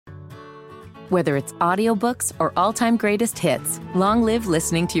Whether it's audiobooks or all-time greatest hits, long live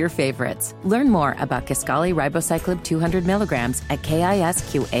listening to your favorites. Learn more about Kisqali Ribociclib 200 milligrams at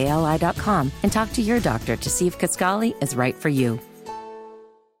KISQALI.com and talk to your doctor to see if Kisqali is right for you.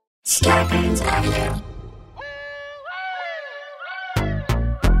 Scarpins Avenue.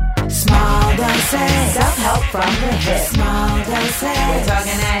 Small doses. Self-help from the hip. Small doses. We're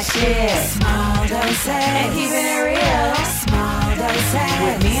talking that shit. Small doses. And keeping it real. Small doses.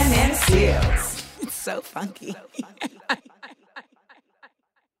 With me and Nana Seals. It's so funky.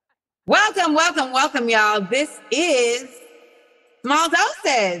 Welcome, y'all. This is Small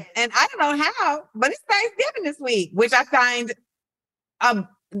Doses. And I don't know how, but it's Thanksgiving this week, which I find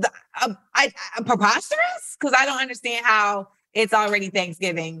preposterous, because I don't understand how it's already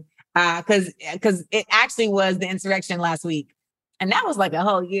Thanksgiving. Because it actually was the insurrection last week, and that was like a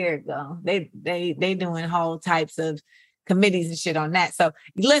whole year ago. They doing whole types of committees and shit on that. So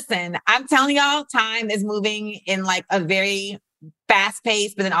listen, I'm telling y'all, time is moving in like a very fast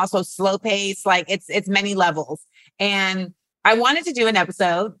pace, but then also slow pace. Like it's many levels. And I wanted to do an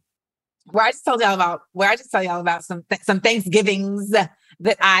episode where I just tell y'all about some Thanksgivings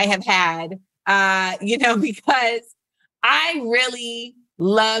that I have had. Because I really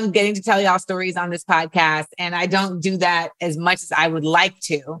love getting to tell y'all stories on this podcast, and I don't do that as much as I would like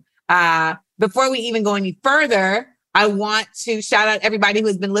to. Before we even go any further, I want to shout out everybody who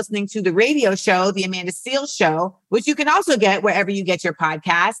has been listening to the radio show, The Amanda Seales Show, which you can also get wherever you get your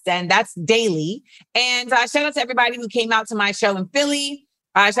podcasts, and that's daily. And shout out to everybody who came out to my show in Philly.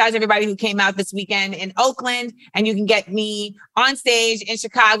 Shout out to everybody who came out this weekend in Oakland, and you can get me on stage in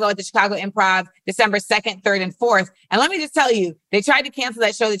Chicago at the Chicago Improv, December 2nd, 3rd, and 4th. And let me just tell you, they tried to cancel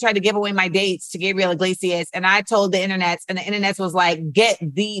that show. They tried to give away my dates to Gabriel Iglesias. And I told the internets, and the internets was like, get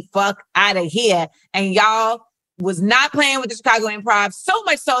the fuck out of here. And y'all was not playing with the Chicago Improv, so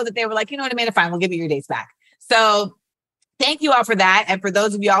much so that they were like, you know what, Amanda, fine, we'll give you your dates back. So thank you all for that. And for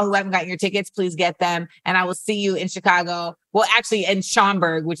those of y'all who haven't gotten your tickets, please get them. And I will see you in Chicago. Well, actually in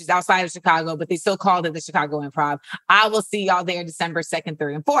Schaumburg, which is outside of Chicago, but they still called it the Chicago Improv. I will see y'all there December 2nd,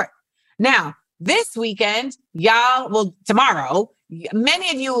 3rd, and 4th. Now, this weekend, tomorrow, many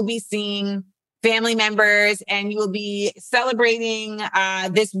of you will be seeing family members, and you will be celebrating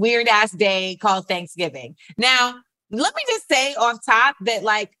this weird ass day called Thanksgiving. Now, let me just say off top that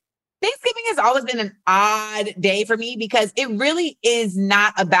like Thanksgiving has always been an odd day for me, because it really is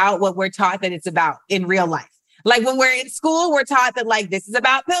not about what we're taught that it's about in real life. Like when we're in school, we're taught that like this is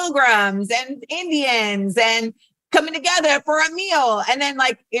about pilgrims and Indians and coming together for a meal. And then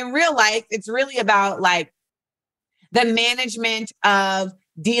like in real life, it's really about like the management of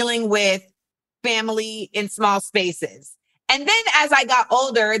dealing with family in small spaces. And then as I got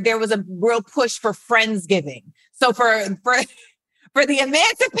older, there was a real push for Friendsgiving. So for the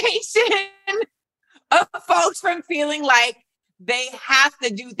emancipation of folks from feeling like they have to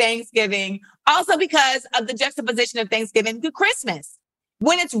do Thanksgiving, also because of the juxtaposition of Thanksgiving to Christmas.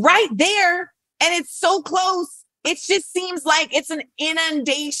 When it's right there and it's so close, it just seems like it's an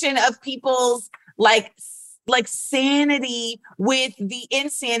inundation of people's like sanity with the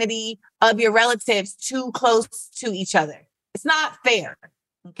insanity of your relatives too close to each other. It's not fair.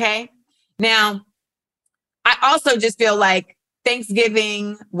 Okay. Now, I also just feel like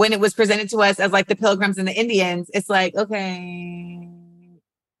Thanksgiving, when it was presented to us as like the Pilgrims and the Indians, it's like, okay,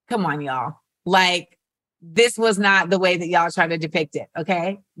 come on, y'all. Like, this was not the way that y'all tried to depict it.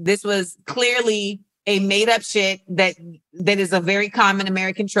 Okay. This was clearly a made up shit that is a very common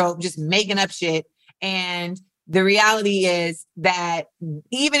American trope, just making up shit. And the reality is that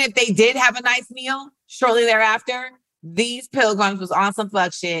even if they did have a nice meal shortly thereafter, these pilgrims was on some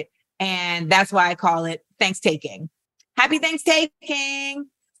fuck shit. And that's why I call it Thanks-taking. Happy Thanks-taking.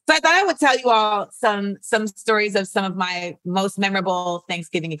 So I thought I would tell you all some stories of some of my most memorable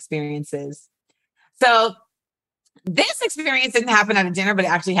Thanksgiving experiences. So this experience didn't happen at a dinner, but it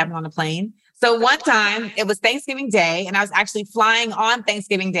actually happened on a plane. So one time it was Thanksgiving Day, and I was actually flying on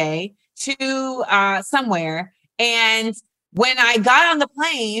Thanksgiving Day to somewhere. And when I got on the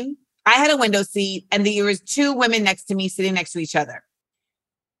plane, I had a window seat, and there was two women next to me sitting next to each other.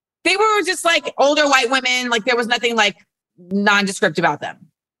 They were just like older white women. Like there was nothing like nondescript about them.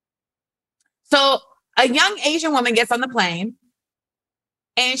 So a young Asian woman gets on the plane,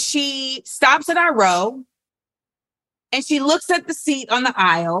 and she stops at our row, and she looks at the seat on the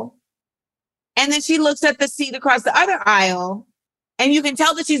aisle, and then she looks at the seat across the other aisle, and you can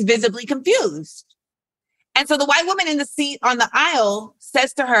tell that she's visibly confused. And so the white woman in the seat on the aisle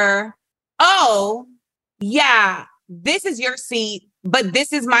says to her, "Oh, yeah, this is your seat, but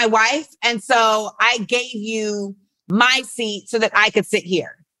this is my wife. And so I gave you my seat so that I could sit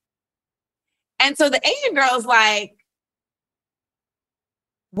here." And so the Asian girl's like,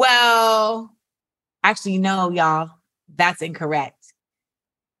 well, actually, no, y'all, that's incorrect.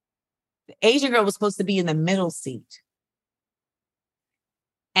 The Asian girl was supposed to be in the middle seat.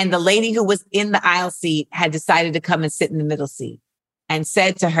 And the lady who was in the aisle seat had decided to come and sit in the middle seat and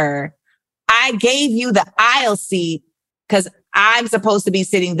said to her, I gave you the aisle seat because I'm supposed to be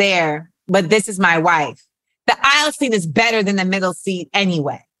sitting there, but this is my wife. The aisle seat is better than the middle seat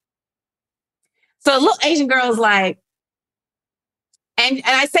anyway. So the little Asian girl is like, and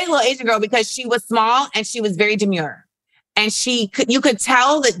I say little Asian girl because she was small and she was very demure. And you could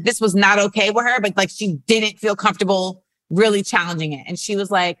tell that this was not okay with her, but like she didn't feel comfortable really challenging it. And she was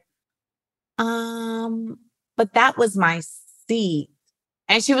like, but that was my seat.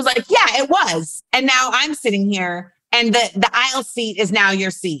 And she was like, yeah, it was. And now I'm sitting here and the aisle seat is now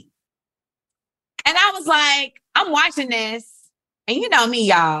your seat. And I was like, I'm watching this. And you know me,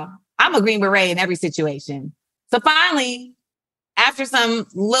 y'all, I'm a Green Beret in every situation. So finally, after some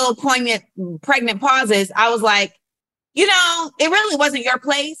little poignant, pregnant pauses, I was like, you know, it really wasn't your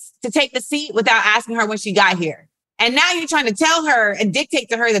place to take the seat without asking her when she got here. And now you're trying to tell her and dictate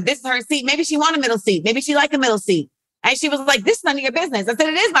to her that this is her seat. Maybe she want a middle seat. Maybe she like a middle seat. And she was like, this is none of your business. I said,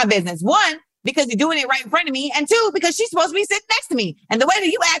 it is my business. One, because you're doing it right in front of me. And two, because she's supposed to be sitting next to me. And the way that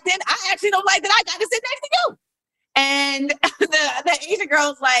you acting, I actually don't like that I got to sit next to you. And the Asian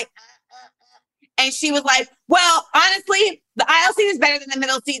girl's like, and she was like, well, honestly, the aisle seat is better than the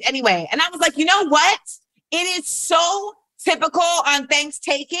middle seat anyway. And I was like, you know what? It is so typical on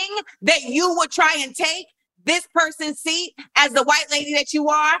Thanksgiving that you would try and take this person's seat as the white lady that you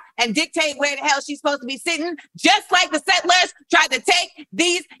are and dictate where the hell she's supposed to be sitting, just like the settlers tried to take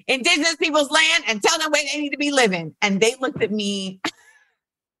these indigenous people's land and tell them where they need to be living. And they looked at me.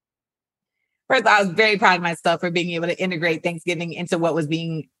 First, I was very proud of myself for being able to integrate Thanksgiving into what was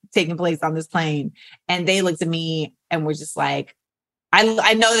taking place on this plane. And they looked at me and were just like,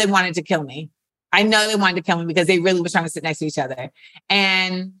 I know they wanted to kill me. I know they wanted to kill me because they really were trying to sit next to each other.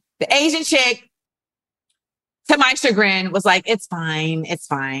 And the Asian chick, to my chagrin, was like, it's fine. It's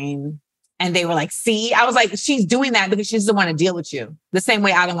fine. And they were like, see, I was like, she's doing that because she doesn't want to deal with you the same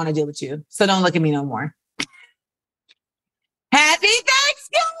way I don't want to deal with you. So don't look at me no more. Happy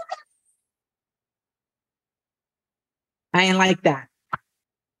Thanksgiving. I ain't like that.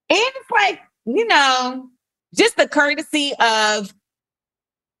 And it's like, you know, just the courtesy of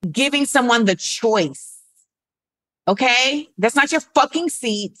giving someone the choice. Okay? That's not your fucking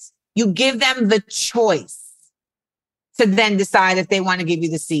seat. You give them the choice to then decide if they want to give you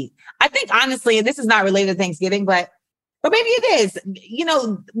the seat. I think honestly, and this is not related to Thanksgiving, but maybe it is. You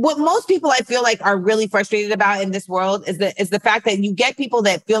know, what most people I feel like are really frustrated about in this world is the fact that you get people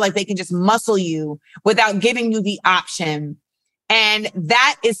that feel like they can just muscle you without giving you the option. And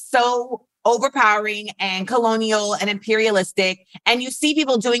that is so overpowering and colonial and imperialistic. And you see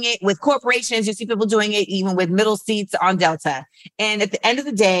people doing it with corporations. You see people doing it even with middle seats on Delta. And at the end of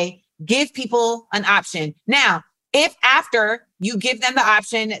the day, give people an option. Now, if after you give them the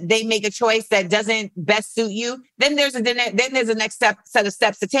option, they make a choice that doesn't best suit you, then there's a next set of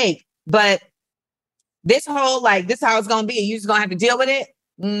steps to take. But this whole, like, this is how it's going to be, you're just going to have to deal with it.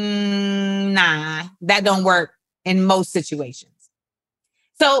 Nah, that don't work in most situations.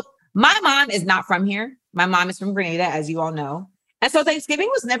 So my mom is not from here. My mom is from Grenada, as you all know. And so Thanksgiving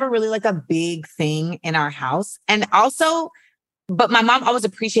was never really like a big thing in our house. And also, but my mom always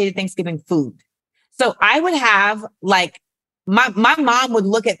appreciated Thanksgiving food. So I would have like, my mom would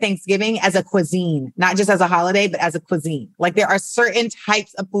look at Thanksgiving as a cuisine, not just as a holiday, but as a cuisine. Like there are certain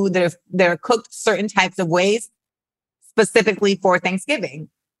types of food that are cooked certain types of ways specifically for Thanksgiving.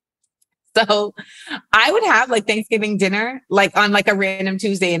 So I would have like Thanksgiving dinner, like on like a random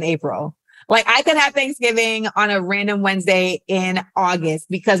Tuesday in April. Like I could have Thanksgiving on a random Wednesday in August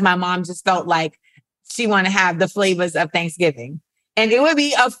because my mom just felt like she wanted to have the flavors of Thanksgiving. And it would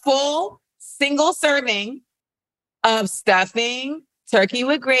be a full single serving of stuffing, turkey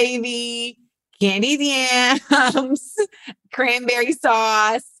with gravy, candied yams, cranberry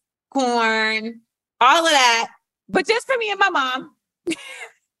sauce, corn, all of that. But just for me and my mom.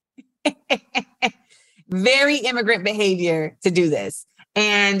 Very immigrant behavior to do this.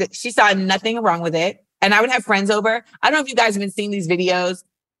 And she saw nothing wrong with it. And I would have friends over. I don't know if you guys have been seeing these videos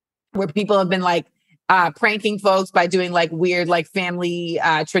where people have been like pranking folks by doing like weird like family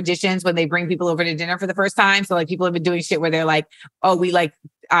traditions when they bring people over to dinner for the first time. So like people have been doing shit where they're like, oh, we like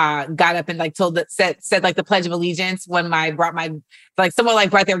got up and like said like the Pledge of Allegiance when someone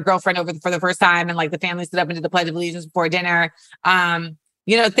like brought their girlfriend over for the first time and like the family stood up and did the Pledge of Allegiance before dinner.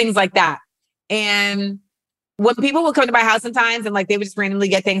 You know, things like that. And when people would come to my house sometimes and like they would just randomly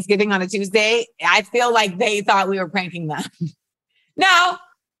get Thanksgiving on a Tuesday, I feel like they thought we were pranking them. No,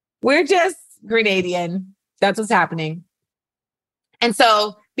 we're just Grenadian. That's what's happening. And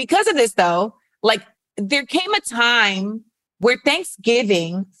so because of this, though, like there came a time where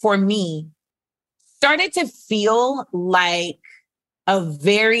Thanksgiving for me started to feel like a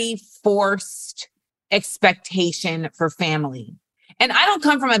very forced expectation for family. And I don't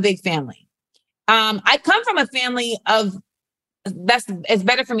come from a big family. I come from a family of, it's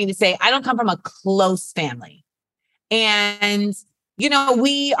better for me to say, I don't come from a close family. And, you know,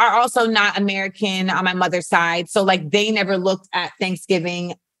 we are also not American on my mother's side. So like they never looked at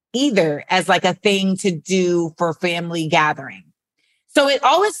Thanksgiving either as like a thing to do for family gathering. So it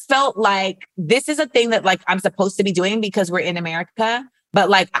always felt like this is a thing that like I'm supposed to be doing because we're in America, but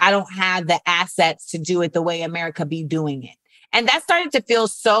like I don't have the assets to do it the way America be doing it. And that started to feel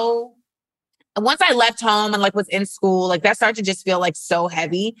so, once I left home and like was in school, like that started to just feel like so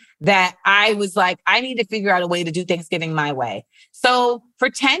heavy that I was like, I need to figure out a way to do Thanksgiving my way. So for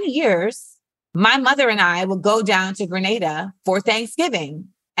 10 years, my mother and I would go down to Grenada for Thanksgiving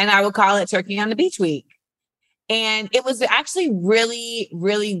and I would call it Turkey on the Beach Week. And it was actually really,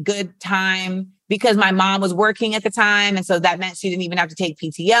 really good time because my mom was working at the time. And so that meant she didn't even have to take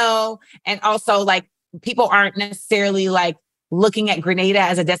PTO. And also like people aren't necessarily like looking at Grenada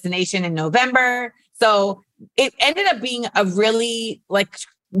as a destination in November. So it ended up being a really like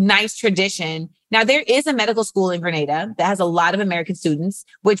nice tradition. Now there is a medical school in Grenada that has a lot of American students,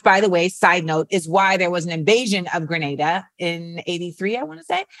 which by the way, side note, is why there was an invasion of Grenada in 83, I want to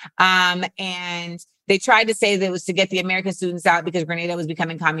say. And they tried to say that it was to get the American students out because Grenada was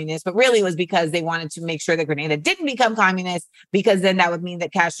becoming communist, but really it was because they wanted to make sure that Grenada didn't become communist, because then that would mean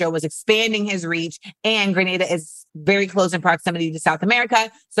that Castro was expanding his reach, and Grenada is very close in proximity to South America.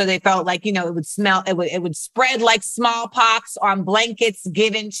 So they felt like, you know, it would spread like smallpox on blankets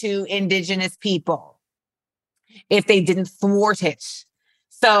given to indigenous people if they didn't thwart it.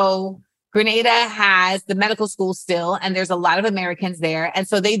 So Grenada has the medical school still, and there's a lot of Americans there. And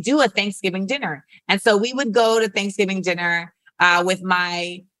so they do a Thanksgiving dinner. And so we would go to Thanksgiving dinner with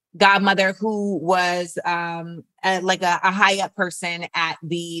my godmother, who was like a high up person at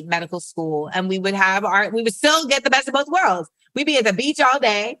the medical school. And we would still get the best of both worlds. We'd be at the beach all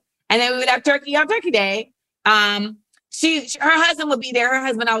day, and then we would have turkey on Turkey Day. Her husband would be there. Her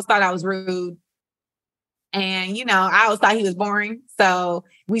husband always thought I was rude. And, you know, I always thought he was boring. So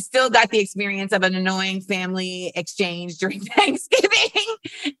we still got the experience of an annoying family exchange during Thanksgiving,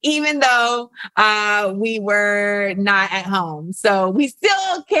 even though we were not at home. So we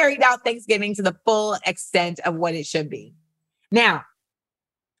still carried out Thanksgiving to the full extent of what it should be. Now,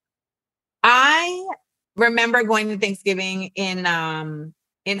 I remember going to Thanksgiving in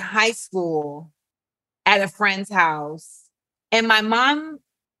high school at a friend's house. And my mom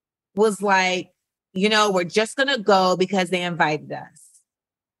was like, you know, we're just going to go because they invited us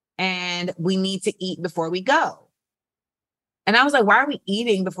and we need to eat before we go. And I was like, why are we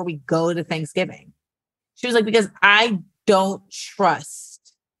eating before we go to Thanksgiving? She was like, because I don't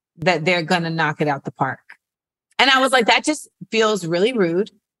trust that they're going to knock it out the park. And I was like, that just feels really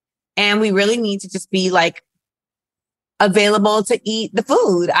rude. And we really need to just be like available to eat the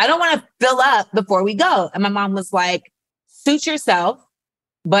food. I don't want to fill up before we go. And my mom was like, suit yourself.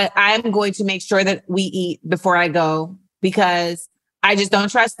 But I'm going to make sure that we eat before I go because I just don't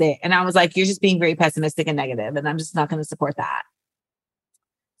trust it. And I was like, you're just being very pessimistic and negative, and I'm just not going to support that.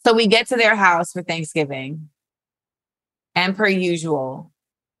 So we get to their house for Thanksgiving. And per usual,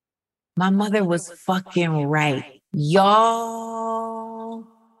 my mother was fucking right. Y'all.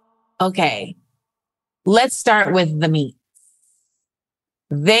 Okay. Let's start with the meats.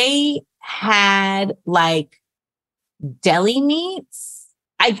 They had like deli meats.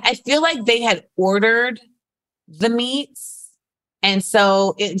 I feel like they had ordered the meats. And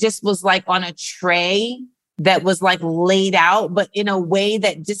so it just was like on a tray that was like laid out, but in a way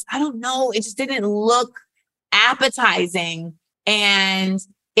that just, I don't know, it just didn't look appetizing. And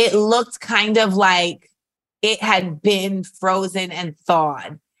it looked kind of like it had been frozen and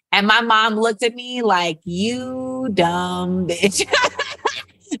thawed. And my mom looked at me like, you dumb bitch.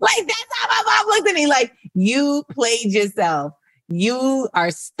 Like, that's how my mom looked at me, like, you played yourself. You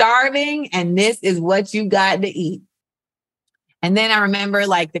are starving and this is what you got to eat. And then I remember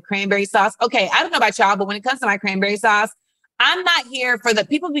like the cranberry sauce. Okay, I don't know about y'all, but when it comes to my cranberry sauce, I'm not here for the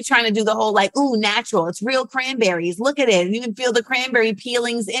people be trying to do the whole like, ooh, natural. It's real cranberries. Look at it. You can feel the cranberry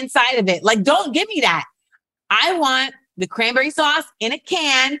peelings inside of it. Like, don't give me that. I want the cranberry sauce in a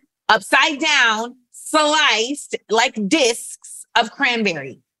can, upside down, sliced like discs of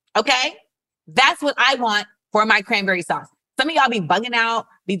cranberry. Okay? That's what I want for my cranberry sauce. Some of y'all be bugging out,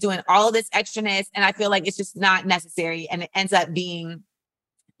 be doing all of this extraness, and I feel like it's just not necessary. And it ends up being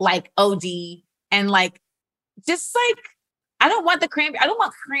like OD and like, just like, I don't want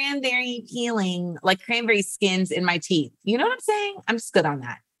cranberry peeling, like cranberry skins in my teeth. You know what I'm saying? I'm just good on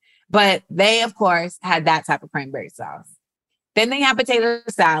that. But they, of course, had that type of cranberry sauce. Then they had potato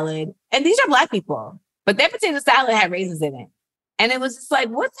salad. And these are Black people. But their potato salad had raisins in it. And it was just like,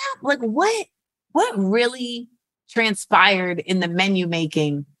 what's that? Like, what really transpired in the menu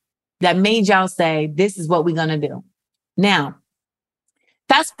making that made y'all say, this is what we're going to do? Now,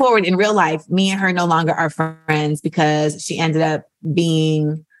 fast forward in real life, me and her no longer are friends because she ended up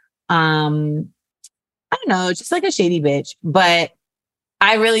being, I don't know, just like a shady bitch. But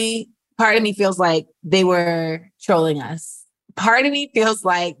part of me feels like they were trolling us. Part of me feels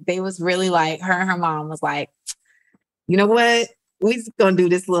like they was really like, her and her mom was like, you know what? We just gonna do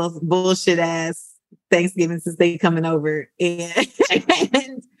this little bullshit ass Thanksgiving since they coming over and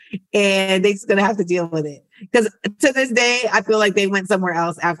they just gonna have to deal with it. Because to this day, I feel like they went somewhere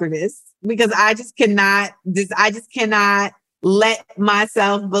else after this because I just cannot let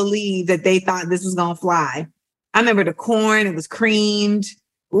myself believe that they thought this was gonna fly. I remember the corn, it was creamed.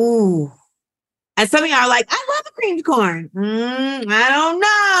 Ooh. And some of y'all are like, I love the creamed corn. I don't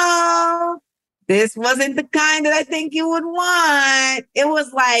know. This wasn't the kind that I think you would want. It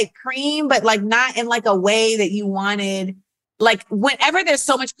was like cream, but like not in like a way that you wanted. Like whenever there's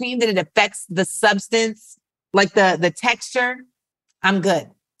so much cream that it affects the substance, like the texture, I'm good.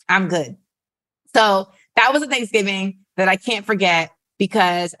 So that was a Thanksgiving that I can't forget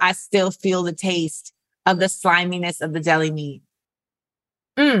because I still feel the taste of the sliminess of the deli meat.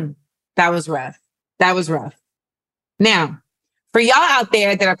 That was rough. Now, for y'all out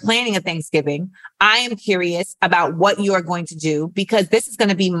there that are planning a Thanksgiving, I am curious about what you are going to do because this is going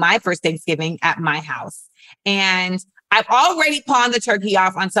to be my first Thanksgiving at my house. And I've already pawned the turkey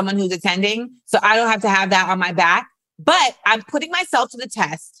off on someone who's attending, so I don't have to have that on my back. But I'm putting myself to the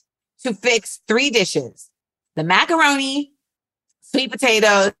test to fix 3 dishes: the macaroni, sweet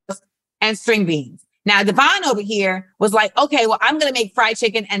potatoes, and string beans. Now, Devon over here was like, okay, well, I'm going to make fried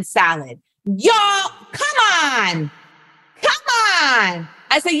chicken and salad. Y'all, come on.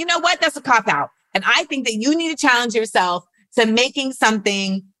 I say, you know what? That's a cop-out. And I think that you need to challenge yourself to making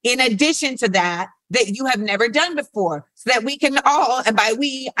something in addition to that you have never done before so that we can all, and by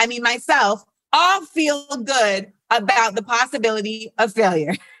we, I mean myself, all feel good about the possibility of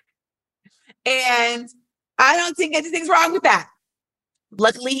failure. And I don't think anything's wrong with that.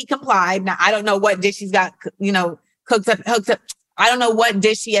 Luckily, he complied. Now, I don't know what dish he's got, hooked up. I don't know what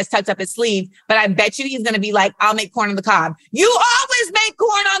dish he has tucked up his sleeve, but I bet you he's going to be like, I'll make corn on the cob. You always make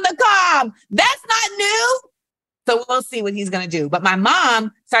corn on the cob. That's not new. So we'll see what he's going to do. But my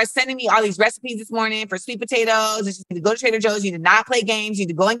mom started sending me all these recipes this morning for sweet potatoes. And she need to go to Trader Joe's. You need to not play games. You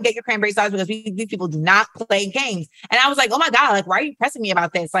need to go and get your cranberry sauce because these people do not play games. And I was like, oh my God, like, why are you pressing me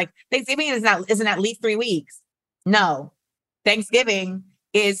about this? Like, Thanksgiving isn't at least 3 weeks. No, Thanksgiving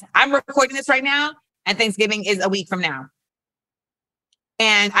I'm recording this right now, and Thanksgiving is a week from now.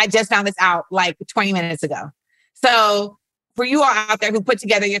 And I just found this out like 20 minutes ago. So for you all out there who put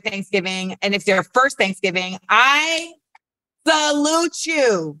together your Thanksgiving, and it's your first Thanksgiving, I salute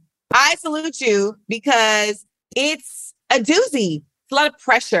you. Because it's a doozy. It's a lot of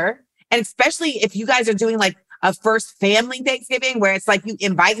pressure. And especially if you guys are doing like a first family Thanksgiving where it's like you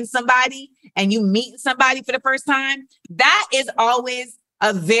inviting somebody and you meeting somebody for the first time, that is always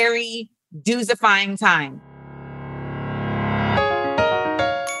a very doozifying time.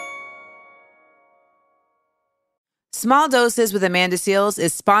 Small Doses with Amanda Seales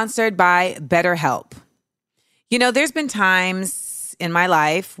is sponsored by BetterHelp. There's been times in my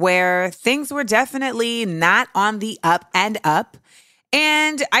life where things were definitely not on the up and up.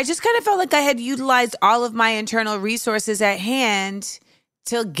 And I just kind of felt like I had utilized all of my internal resources at hand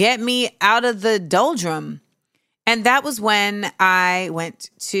to get me out of the doldrum. And that was when I went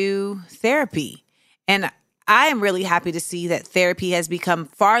to therapy. And I am really happy to see that therapy has become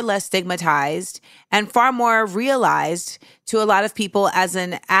far less stigmatized and far more realized to a lot of people as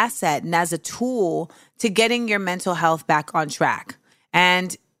an asset and as a tool to getting your mental health back on track.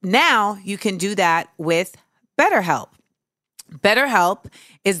 And now you can do that with BetterHelp. BetterHelp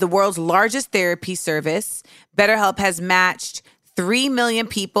is the world's largest therapy service. BetterHelp has matched 3 million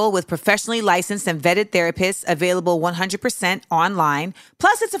people with professionally licensed and vetted therapists, available 100% online.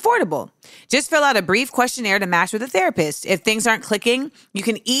 Plus, it's affordable. Just fill out a brief questionnaire to match with a therapist. If things aren't clicking, you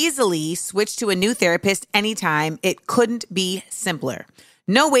can easily switch to a new therapist anytime. It couldn't be simpler.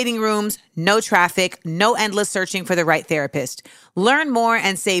 No waiting rooms, no traffic, no endless searching for the right therapist. Learn more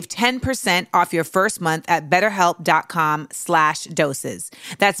and save 10% off your first month at betterhelp.com/doses.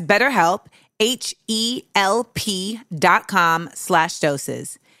 That's BetterHelp,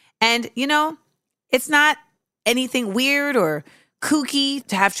 HELP.com/doses. And it's not anything weird or kooky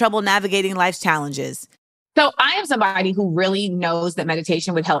to have trouble navigating life's challenges. So I am somebody who really knows that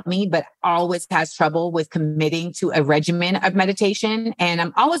meditation would help me, but always has trouble with committing to a regimen of meditation. And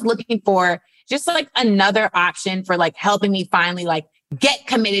I'm always looking for just like another option for like helping me finally like get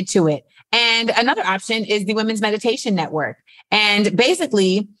committed to it. And another option is the Women's Meditation Network. And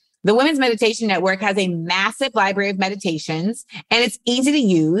basically, the Women's Meditation Network has a massive library of meditations and it's easy to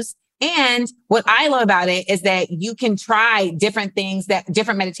use. And what I love about it is that you can try different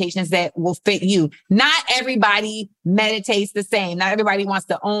meditations that will fit you. Not everybody meditates the same. Not everybody wants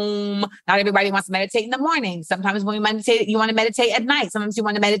to Om. Not everybody wants to meditate in the morning. Sometimes when you meditate, you want to meditate at night. Sometimes you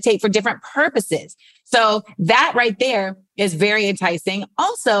want to meditate for different purposes. So that right there is very enticing.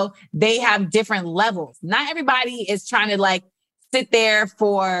 Also, they have different levels. Not everybody is trying to like sit there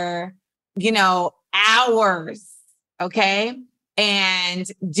for, hours. Okay.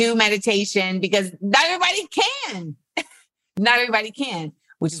 And do meditation because not everybody can. Not everybody can,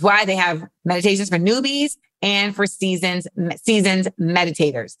 which is why they have meditations for newbies and for seasoned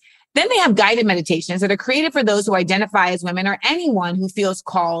meditators. Then they have guided meditations that are created for those who identify as women or anyone who feels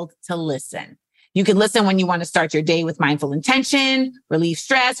called to listen. You can listen when you want to start your day with mindful intention, relieve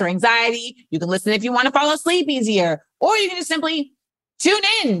stress or anxiety. You can listen if you want to fall asleep easier, or you can just simply tune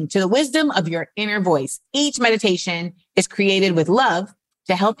in to the wisdom of your inner voice. Each meditation is created with love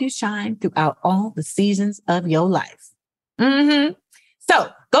to help you shine throughout all the seasons of your life. So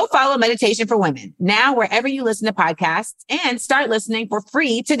go follow Meditation for Women now wherever you listen to podcasts and start listening for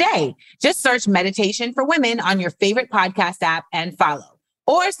free today. Just search Meditation for Women on your favorite podcast app and follow,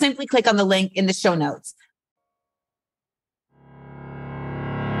 or simply click on the link in the show notes.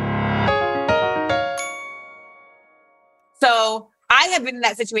 So I have been in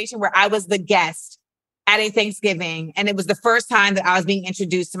that situation where I was the guest at a Thanksgiving, and it was the first time that I was being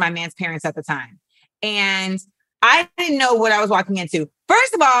introduced to my man's parents at the time. And I didn't know what I was walking into.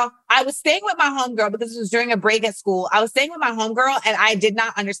 First of all, I was staying with my homegirl because it was during a break at school. I was staying with my homegirl and I did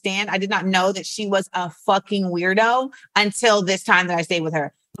not understand. I did not know that she was a fucking weirdo until this time that I stayed with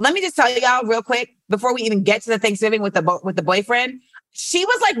her. Let me just tell y'all real quick, before we even get to the Thanksgiving with the boyfriend, she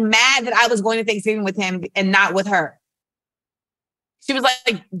was like mad that I was going to Thanksgiving with him and not with her. She was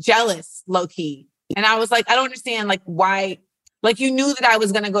like jealous, low key. And I was like, I don't understand, like, why, like, you knew that I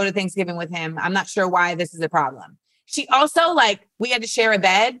was going to go to Thanksgiving with him. I'm not sure why this is a problem. She also, like, we had to share a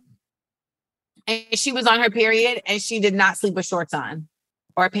bed and she was on her period and she did not sleep with shorts on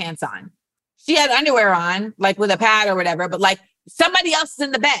or pants on. She had underwear on, like with a pad or whatever, but like somebody else is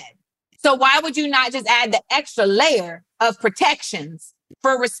in the bed. So why would you not just add the extra layer of protections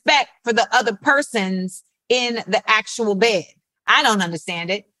for respect for the other persons in the actual bed? I don't understand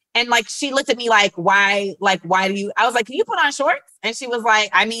it. And like, she looked at me like, why do you, I was like, can you put on shorts? And she was like,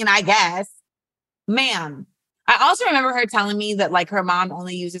 I mean, I guess, ma'am. I also remember her telling me that like her mom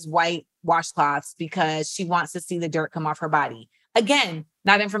only uses white washcloths because she wants to see the dirt come off her body. Again,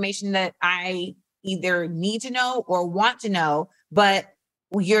 not information that I either need to know or want to know, but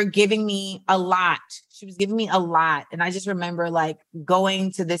you're giving me a lot. She was giving me a lot. And I just remember like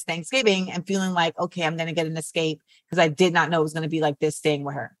going to this Thanksgiving and feeling like, okay, I'm going to get an escape because I did not know it was going to be like this staying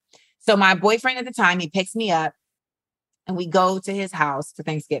with her. So my boyfriend at the time, he picks me up and we go to his house for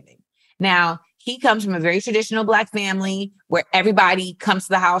Thanksgiving. Now, he comes from a very traditional Black family where everybody comes to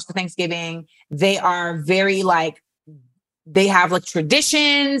the house for Thanksgiving. They are very like, they have like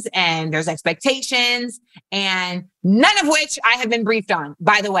traditions and there's expectations, and none of which I have been briefed on,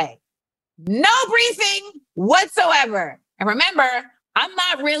 by the way. No briefing whatsoever. And remember, I'm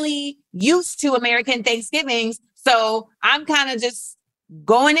not really used to American Thanksgivings. So I'm kind of just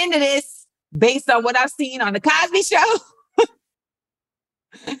going into this based on what I've seen on The Cosby Show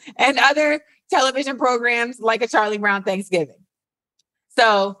and other television programs like A Charlie Brown Thanksgiving.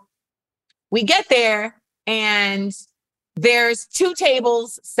 So we get there and there's two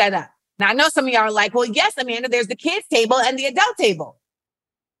tables set up. Now, I know some of y'all are like, well, yes, Amanda, there's the kids table and the adult table.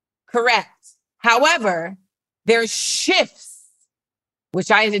 Correct. However, there's shifts,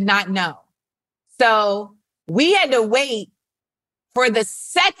 which I did not know. So we had to wait for the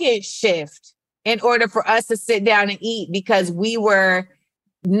second shift in order for us to sit down and eat because we were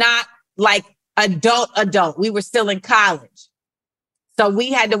not like adult. We were still in college. So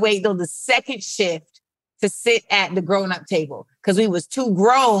we had to wait till the second shift to sit at the grown-up table because we was too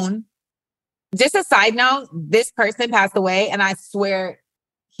grown. Just a side note, this person passed away and I swear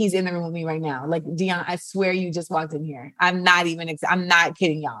he's in the room with me right now. Like, Dion, I swear you just walked in here. I'm not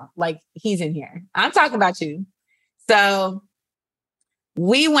kidding y'all. Like, he's in here. I'm talking about you. So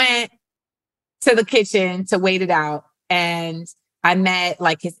we went to the kitchen to wait it out. And I met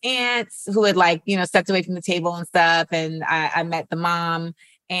like his aunts who had like, stepped away from the table and stuff. And I met the mom.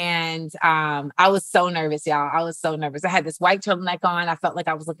 And I was so nervous, y'all. I was so nervous. I had this white turtleneck on. I felt like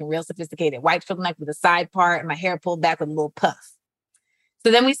I was looking real sophisticated. White turtleneck with a side part and my hair pulled back with a little puff. So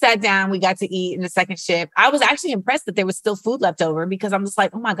then we sat down, we got to eat in the second shift. I was actually impressed that there was still food left over because I'm just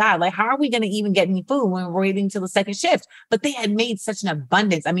like, oh my God, like, how are we going to even get any food when we're waiting till the second shift? But they had made such an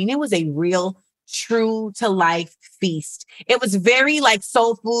abundance. I mean, it was a real true to life feast. It was very like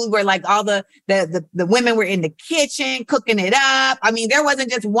soul food where like all the women were in the kitchen cooking it up. I mean, there wasn't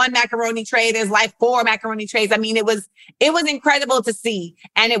just one macaroni tray. There's like 4 macaroni trays. I mean, it was incredible to see.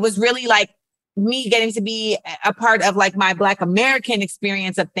 And it was really like me getting to be a part of like my Black American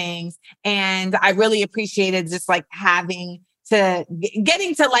experience of things. And I really appreciated just like getting to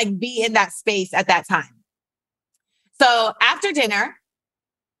like be in that space at that time. So after dinner,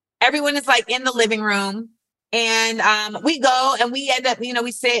 everyone is like in the living room and we go and we end up,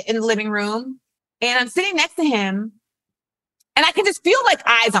 we sit in the living room and I'm sitting next to him and I can just feel like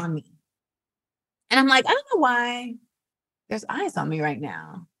eyes on me. And I'm like, I don't know why there's eyes on me right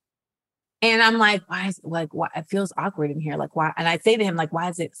now. And I'm like, why it feels awkward in here? Like, why? And I say to him, like, why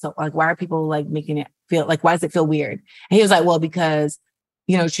is it so, like, why are people like making it feel like, why does it feel weird? And he was like, well, because,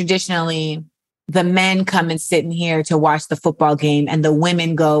 traditionally the men come and sit in here to watch the football game and the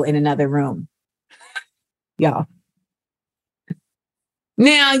women go in another room. Y'all.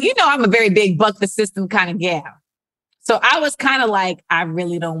 Now, I'm a very big buck the system kind of gal. So I was kind of like, I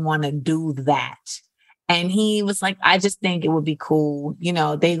really don't want to do that. And he was like, I just think it would be cool.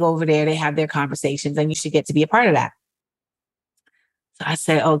 They go over there, they have their conversations and you should get to be a part of that. So I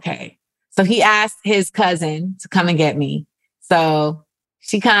said, okay. So he asked his cousin to come and get me. So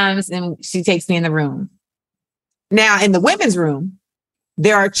she comes and she takes me in the room. Now in the women's room,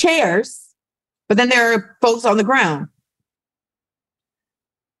 there are chairs, but then there are folks on the ground.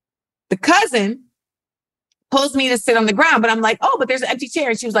 The cousin pulls me to sit on the ground, but I'm like, oh, but there's an empty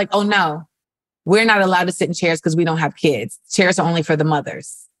chair. And she was like, oh no. We're not allowed to sit in chairs because we don't have kids. Chairs are only for the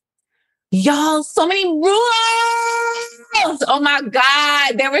mothers. Y'all, so many rules. Oh my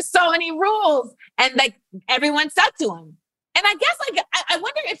God. There were so many rules. And like everyone stuck to them. And I guess like, I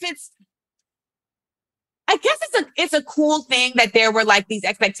wonder if it's a cool thing that there were like these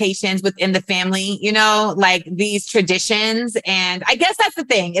expectations within the family, like these traditions. And I guess that's the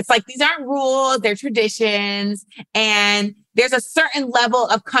thing. It's like, these aren't rules, they're traditions. And there's a certain level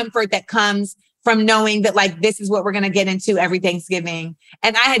of comfort that comes from knowing that like, this is what we're going to get into every Thanksgiving.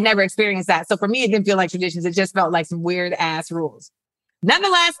 And I had never experienced that. So for me, it didn't feel like traditions. It just felt like some weird ass rules.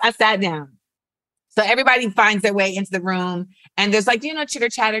 Nonetheless, I sat down. So everybody finds their way into the room and there's like, chitter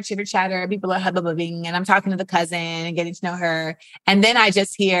chatter. People are hubbubbing and I'm talking to the cousin and getting to know her. And then I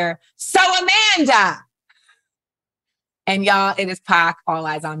just hear, so Amanda. And y'all, it is Pac, all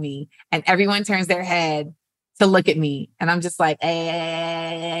eyes on me. And everyone turns their head to look at me. And I'm just like,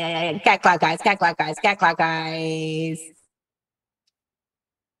 hey, cat clock guys.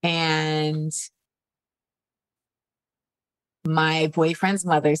 And my boyfriend's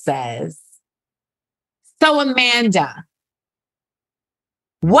mother says, so Amanda,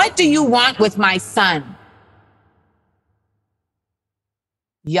 what do you want with my son?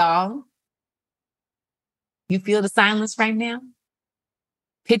 Y'all, you feel the silence right now?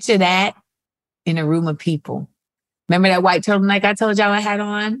 Picture that in a room of people. Remember that white turtleneck I told y'all I had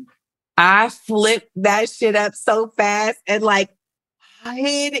on? I flipped that shit up so fast and like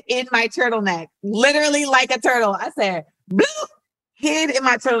hid in my turtleneck, literally like a turtle. I said, bloop, hid in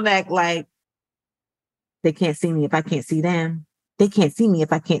my turtleneck like, they can't see me if I can't see them. They can't see me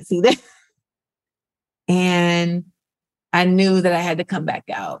if I can't see them. And I knew that I had to come back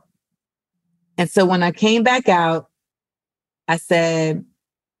out. And so when I came back out, I said,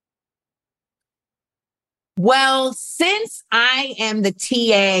 well, since I am the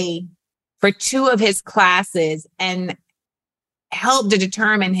TA for 2 of his classes and helped to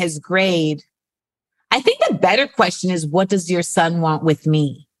determine his grade, I think the better question is, what does your son want with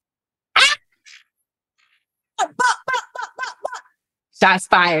me? Shots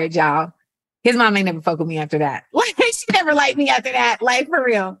fired, y'all. His mom ain't never fuck with me after that. Like, she never liked me after that. Like, for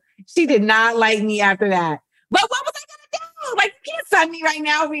real. She did not like me after that. But what was I going to do? Like, you can't son me right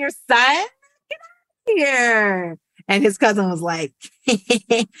now over your son. Get out of here. And his cousin was like,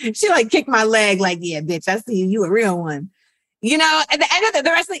 she like kicked my leg like, yeah, bitch, I see you. You a real one. At the end of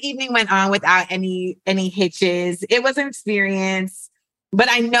the rest of the evening went on without any hitches. It was an experience. But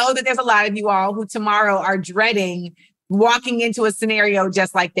I know that there's a lot of you all who tomorrow are dreading walking into a scenario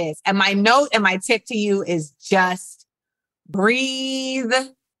just like this. And my note and my tip to you is just breathe,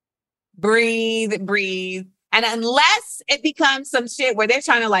 breathe, breathe. And unless it becomes some shit where they're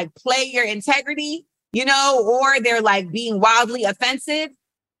trying to like play your integrity, you know, or they're like being wildly offensive,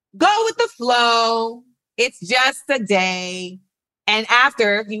 go with the flow. It's just a day. And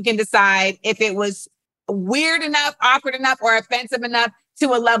after, you can decide if it was weird enough, awkward enough, or offensive enough to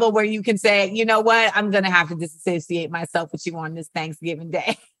a level where you can say, you know what, I'm going to have to disassociate myself with you on this Thanksgiving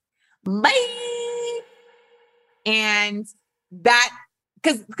Day. Bye. And that,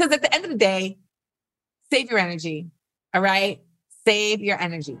 because at the end of the day, save your energy. All right? Save your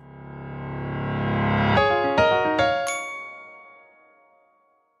energy.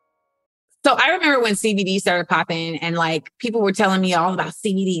 So I remember when CBD started popping and like people were telling me all about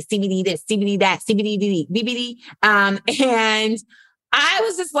CBD, CBD this, CBD that, CBD, BBD. And I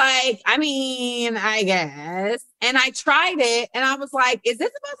was just like, I mean, I guess. And I tried it and I was like, is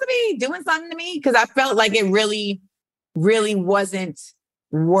this supposed to be doing something to me? Because I felt like it really, really wasn't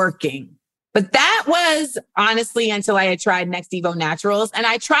working. But that was honestly until I had tried Next Evo Naturals. And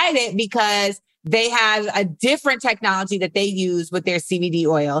I tried it because they have a different technology that they use with their CBD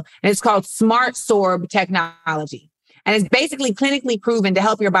oil. And it's called Smart Sorb technology. And it's basically clinically proven to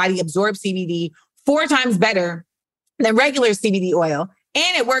help your body absorb CBD 4 times better than regular CBD oil.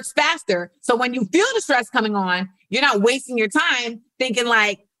 And it works faster. So when you feel the stress coming on, you're not wasting your time thinking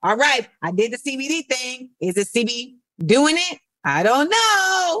like, all right, I did the CBD thing. Is it CBD doing it? I don't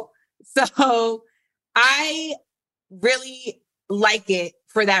know. So I really like it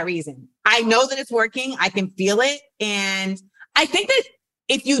for that reason. I know that it's working. I can feel it. And I think that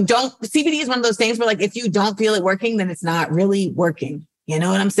if you don't, CBD is one of those things where like, if you don't feel it working, then it's not really working. You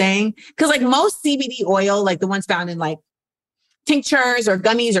know what I'm saying? Because like most CBD oil, like the ones found in like tinctures or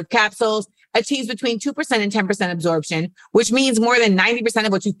gummies or capsules, achieves between 2% and 10% absorption, which means more than 90%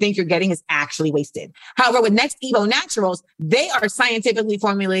 of what you think you're getting is actually wasted. However, with Next Evo Naturals, they are scientifically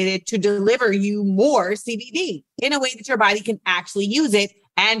formulated to deliver you more CBD in a way that your body can actually use it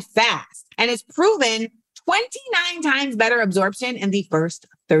and fast. And it's proven 29 times better absorption in the first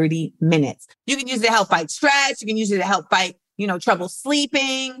 30 minutes. You can use it to help fight stress. You can use it to help fight, trouble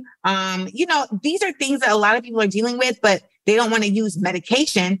sleeping. These are things that a lot of people are dealing with, but they don't want to use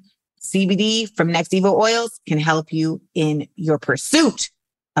medication. CBD from Next Evo oils can help you in your pursuit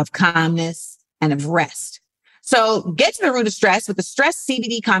of calmness and of rest. So get to the root of stress with the Stress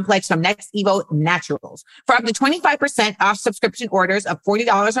CBD Complex from Next Evo Naturals. For up to 25% off subscription orders of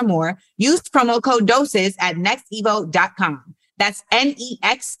 $40 or more, use promo code DOSES at nextevo.com. That's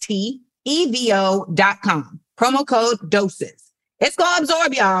NEXTEVO.com. Promo code DOSES. It's going to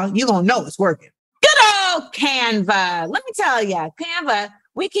absorb y'all. You're going to know it's working. Good old Canva. Let me tell you, Canva,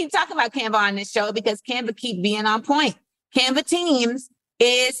 we keep talking about Canva on this show because Canva keep being on point. Canva Teams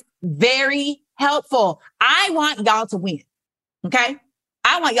is very helpful. I want y'all to win. Okay.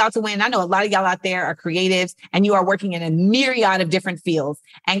 I want y'all to win. I know a lot of y'all out there are creatives and you are working in a myriad of different fields,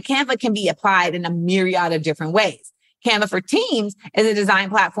 and Canva can be applied in a myriad of different ways. Canva for Teams is a design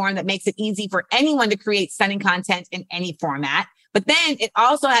platform that makes it easy for anyone to create stunning content in any format. But then it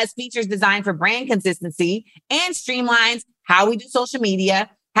also has features designed for brand consistency and streamlines how we do social media,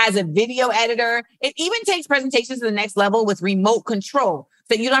 has a video editor. It even takes presentations to the next level with remote control.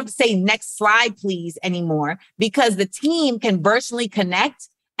 So you don't have to say next slide, please anymore, because the team can virtually connect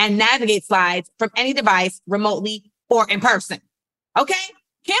and navigate slides from any device remotely or in person. Okay.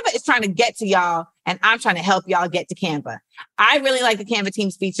 Canva is trying to get to y'all, and I'm trying to help y'all get to Canva. I really like the Canva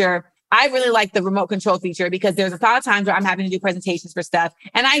Teams feature. I really like the remote control feature because there's a lot of times where I'm having to do presentations for stuff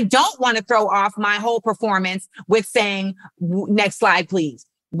and I don't want to throw off my whole performance with saying next slide, please.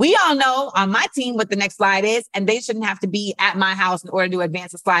 We all know on my team what the next slide is, and they shouldn't have to be at my house in order to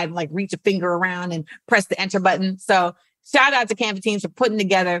advance a slide and like reach a finger around and press the enter button. So shout out to Canva Teams for putting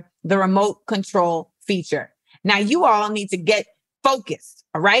together the remote control feature. Now you all need to get focused.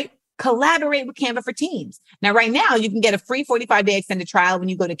 All right. Collaborate with Canva for Teams. Now, right now, you can get a free 45-day extended trial when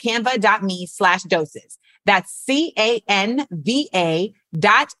you go to canva.me/doses. That's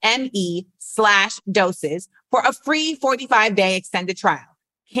canva.me/doses for a free 45-day extended trial.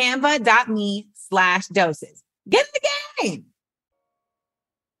 Canva.me/doses. Get in the game.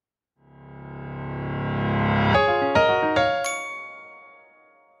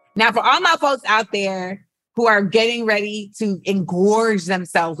 Now, for all my folks out there who are getting ready to engorge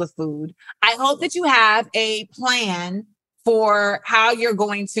themselves with food, I hope that you have a plan for how you're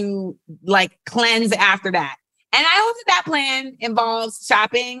going to like cleanse after that. And I hope that that plan involves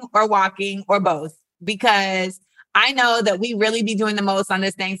shopping or walking or both, because I know that we really be doing the most on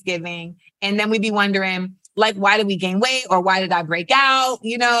this Thanksgiving. And then we be wondering, like, why did we gain weight? Or why did I break out?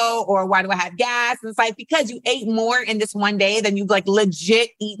 You know, or why do I have gas? And it's like, because you ate more in this one day than you've like legit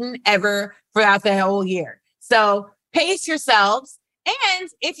eaten ever throughout the whole year. So pace yourselves. And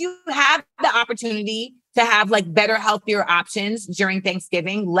if you have the opportunity to have like better, healthier options during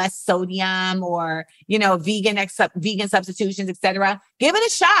Thanksgiving, less sodium or, you know, vegan substitutions, etc., give it a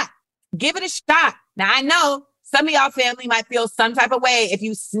shot. Give it a shot. Now, I know some of y'all family might feel some type of way if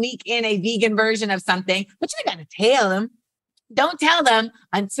you sneak in a vegan version of something, but you got to tell them. Don't tell them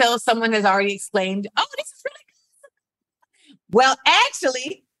until someone has already exclaimed, oh, this is really good. Well,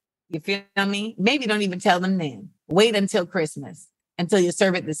 actually, you feel me? Maybe don't even tell them then. Wait until Christmas, until you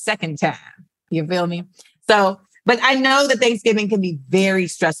serve it the second time. You feel me? So, but I know that Thanksgiving can be very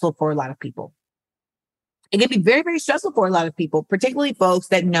stressful for a lot of people. It can be very, very stressful for a lot of people, particularly folks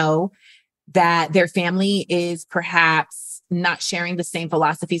that know that their family is perhaps not sharing the same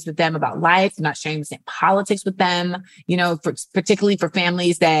philosophies with them about life, not sharing the same politics with them, you know, particularly for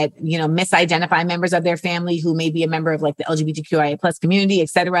families that, you know, misidentify members of their family who may be a member of like the LGBTQIA plus community, et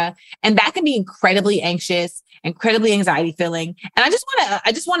cetera. And that can be incredibly anxious, incredibly anxiety filling. And I just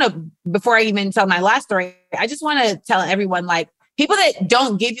want to, before I even tell my last story, I just want to tell everyone, like, people that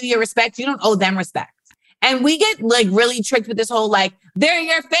don't give you your respect, you don't owe them respect. And we get like really tricked with this whole, like, they're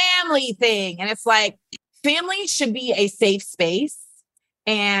your family thing. And it's like, family should be a safe space.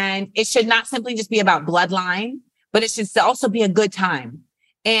 And it should not simply just be about bloodline, but it should also be a good time.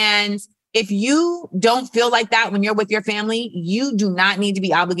 And if you don't feel like that when you're with your family, you do not need to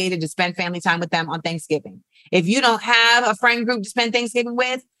be obligated to spend family time with them on Thanksgiving. If you don't have a friend group to spend Thanksgiving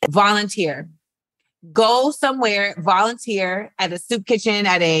with, volunteer. Go somewhere, volunteer at a soup kitchen,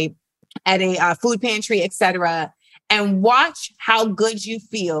 at a food pantry, etc., and watch how good you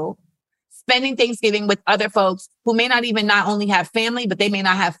feel spending Thanksgiving with other folks who may not even not only have family, but they may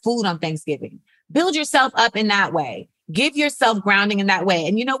not have food on Thanksgiving. Build yourself up in that way. Give yourself grounding in that way.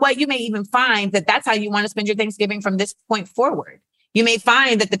 And you know what? You may even find that that's how you want to spend your Thanksgiving from this point forward. You may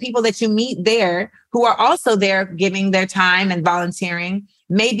find that the people that you meet there who are also there giving their time and volunteering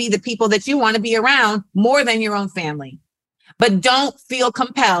may be the people that you want to be around more than your own family. But don't feel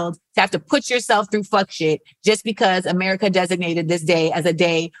compelled to have to put yourself through fuck shit just because America designated this day as a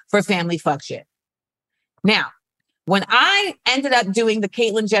day for family fuck shit. Now, when I ended up doing the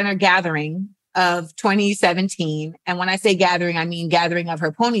Caitlyn Jenner gathering of 2017, and when I say gathering, I mean gathering of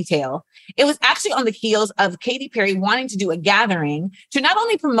her ponytail, it was actually on the heels of Katy Perry wanting to do a gathering to not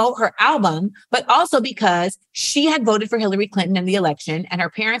only promote her album, but also because she had voted for Hillary Clinton in the election and her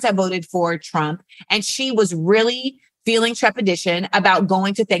parents had voted for Trump. And she was really feeling trepidation about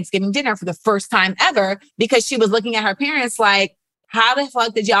going to Thanksgiving dinner for the first time ever because she was looking at her parents like, how the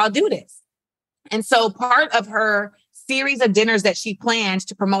fuck did y'all do this? And so part of her series of dinners that she planned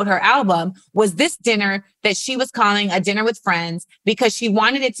to promote her album was this dinner that she was calling a dinner with friends, because she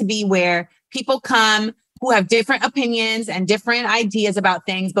wanted it to be where people come who have different opinions and different ideas about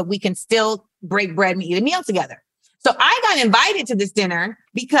things, but we can still break bread and eat a meal together. So I got invited to this dinner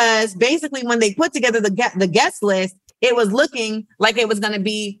because basically when they put together the guest list, it was looking like it was going to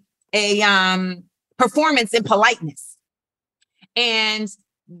be a performance in politeness. And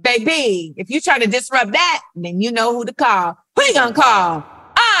baby, if you try to disrupt that, then you know who to call. Who you gonna call?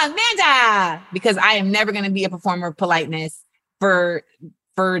 Amanda, because I am never going to be a performer of politeness for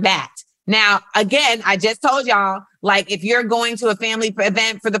that. Now, again, I just told y'all, like, if you're going to a family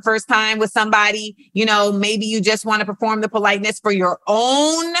event for the first time with somebody, you know, maybe you just want to perform the politeness for your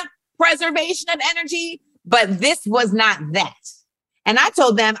own preservation of energy, but this was not that. And I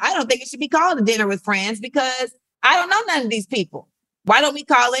told them, I don't think it should be called a dinner with friends because I don't know none of these people. Why don't we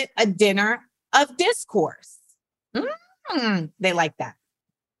call it a dinner of discourse? They like that.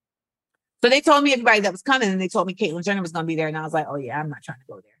 So they told me everybody that was coming, and they told me Caitlyn Jenner was going to be there. And I was like, oh yeah, I'm not trying to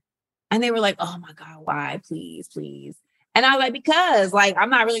go there. And they were like, oh my God, why? Please, please. And I was like, because like, I'm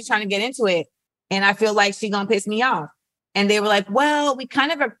not really trying to get into it. And I feel like she's going to piss me off. And they were like, well, we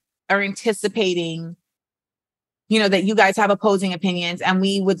kind of are anticipating, you know, that you guys have opposing opinions, and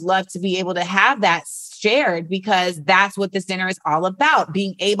we would love to be able to have that shared, because that's what this dinner is all about.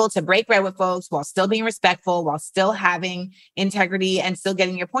 Being able to break bread with folks while still being respectful, while still having integrity and still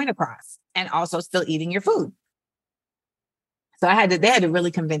getting your point across, and also still eating your food. So they had to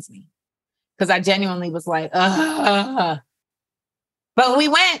really convince me, because I genuinely was like, But we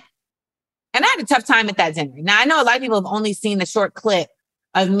went, and I had a tough time at that dinner. Now, I know a lot of people have only seen the short clip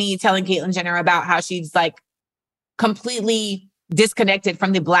of me telling Caitlyn Jenner about how she's like completely disconnected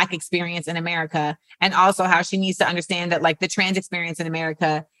from the Black experience in America, and also how she needs to understand that like the trans experience in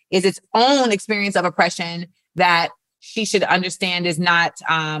America is its own experience of oppression that she should understand is not,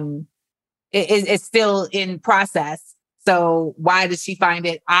 is still in process. So why does she find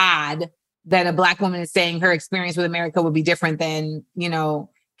it odd that a Black woman is saying her experience with America would be different than, you know,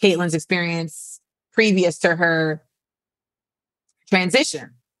 Caitlyn's experience previous to her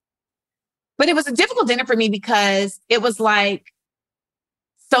transition? But it was a difficult dinner for me because it was like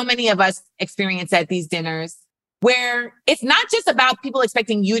so many of us experience at these dinners where it's not just about people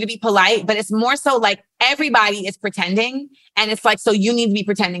expecting you to be polite, but it's more so like everybody is pretending. And it's like, so you need to be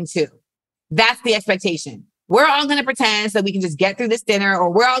pretending too. That's the expectation. We're all going to pretend so we can just get through this dinner,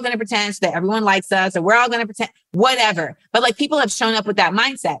 or we're all going to pretend so that everyone likes us, or we're all going to pretend whatever. But like people have shown up with that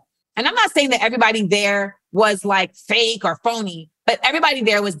mindset. And I'm not saying that everybody there was like fake or phony, but everybody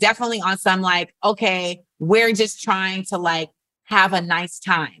there was definitely on some like, okay, we're just trying to like have a nice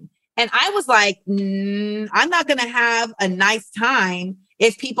time. And I was like, I'm not going to have a nice time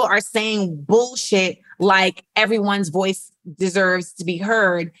if people are saying bullshit like everyone's voice deserves to be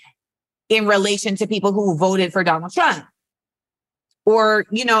heard in relation to people who voted for Donald Trump. Or,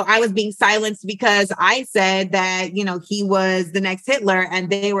 you know, I was being silenced because I said that, you know, he was the next Hitler. And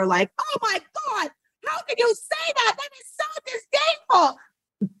they were like, oh my God, how can you say that? That is so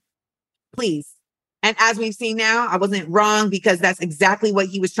disdainful. Please. And as we've seen now, I wasn't wrong, because that's exactly what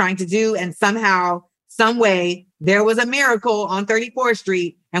he was trying to do. And somehow, some way, there was a miracle on 34th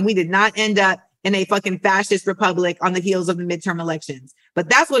Street, and we did not end up in a fucking fascist republic on the heels of the midterm elections. But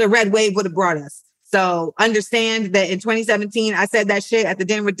that's what a red wave would have brought us. So understand that in 2017, I said that shit at the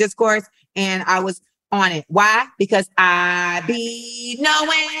Dinner with Discourse, and I was on it. Why? Because I be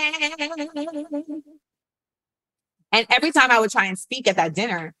knowing. And every time I would try and speak at that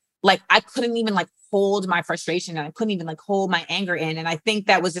dinner, like I couldn't even like hold my frustration, and I couldn't even like hold my anger in. And I think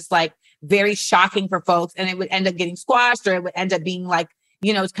that was just like very shocking for folks. And it would end up getting squashed, or it would end up being like,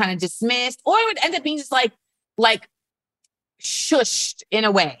 you know, it's kind of dismissed, or it would end up being just like shushed in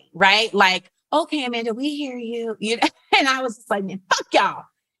a way, right? Like, okay, Amanda, we hear you. You know? And I was just like, man, fuck y'all.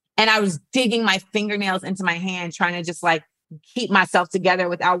 And I was digging my fingernails into my hand, trying to just like keep myself together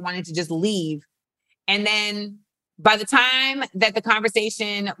without wanting to just leave. And then by the time that the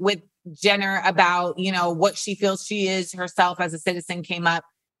conversation with Jenner about, you know, what she feels she is herself as a citizen came up,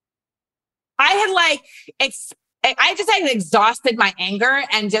 I had like, I just had exhausted my anger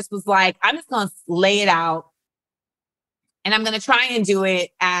and just was like, I'm just going to lay it out. And I'm going to try and do it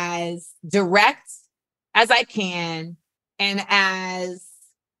as direct as I can and as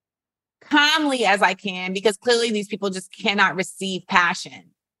calmly as I can, because clearly these people just cannot receive passion.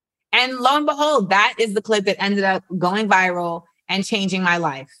 And lo and behold, that is the clip that ended up going viral and changing my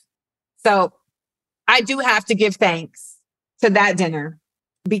life. So I do have to give thanks to that dinner,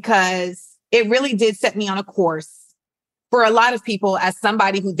 because it really did set me on a course for a lot of people as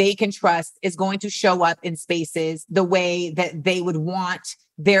somebody who they can trust is going to show up in spaces the way that they would want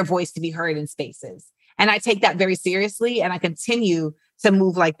their voice to be heard in spaces. And I take that very seriously, and I continue to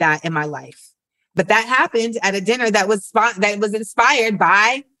move like that in my life. But that happened at a dinner that was inspired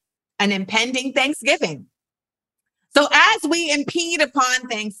by an impending Thanksgiving. So as we impede upon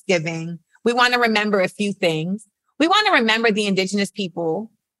Thanksgiving, we want to remember a few things. We want to remember the indigenous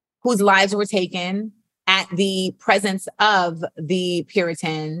people whose lives were taken at the presence of the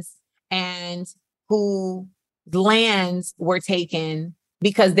Puritans, and whose lands were taken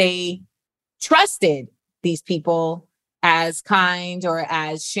because they trusted these people as kind or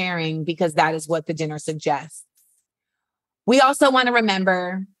as sharing, because that is what the dinner suggests. We also want to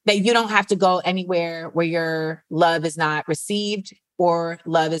remember that you don't have to go anywhere where your love is not received or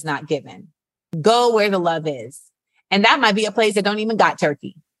love is not given. Go where the love is. And that might be a place that don't even got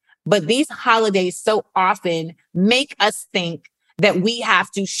turkey. But these holidays so often make us think that we have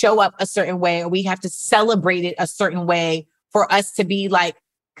to show up a certain way, or we have to celebrate it a certain way for us to be like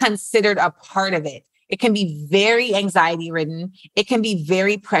considered a part of it. It can be very anxiety ridden. It can be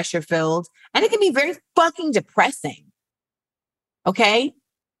very pressure filled, and it can be very fucking depressing. Okay.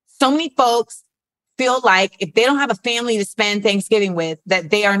 So many folks feel like if they don't have a family to spend Thanksgiving with, that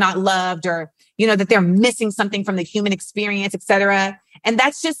they are not loved, or, you know, that they're missing something from the human experience, etc. And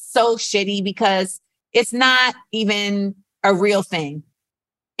that's just so shitty, because it's not even a real thing.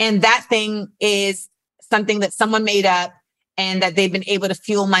 And that thing is something that someone made up and that they've been able to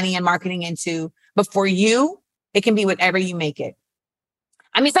fuel money and marketing into. But for you, it can be whatever you make it.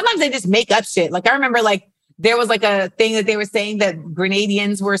 I mean, sometimes they just make up shit. Like I remember there was like a thing that they were saying that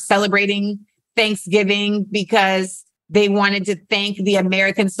Grenadians were celebrating Thanksgiving because they wanted to thank the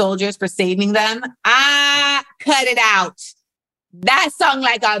American soldiers for saving them. I cut it out. That sounded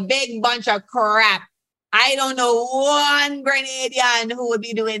like a big bunch of crap. I don't know one Grenadian who would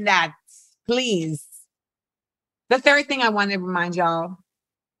be doing that. Please. The third thing I want to remind y'all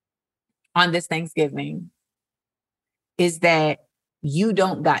on this Thanksgiving is that you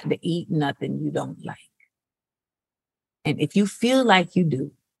don't got to eat nothing you don't like. And if you feel like you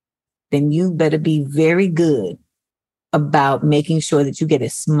do, then you better be very good about making sure that you get a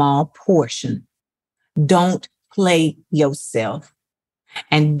small portion. Don't play yourself.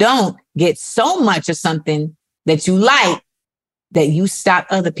 And don't get so much of something that you like that you stop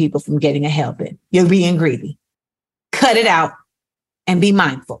other people from getting a helping. You're being greedy. Cut it out and be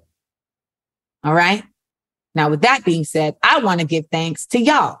mindful. All right? Now, with that being said, I want to give thanks to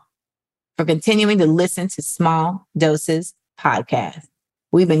y'all for continuing to listen to Small Doses Podcast.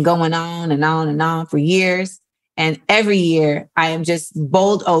 We've been going on and on and on for years. And every year, I am just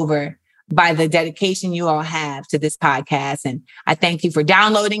bowled over by the dedication you all have to this podcast. And I thank you for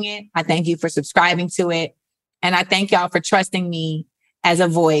downloading it. I thank you for subscribing to it. And I thank y'all for trusting me as a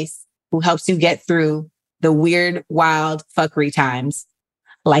voice who helps you get through the weird, wild fuckery times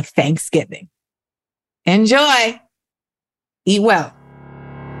like Thanksgiving. Enjoy. Eat well.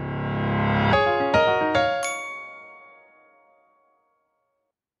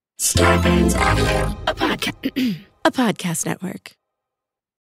 Starburns Audio, a podcast network.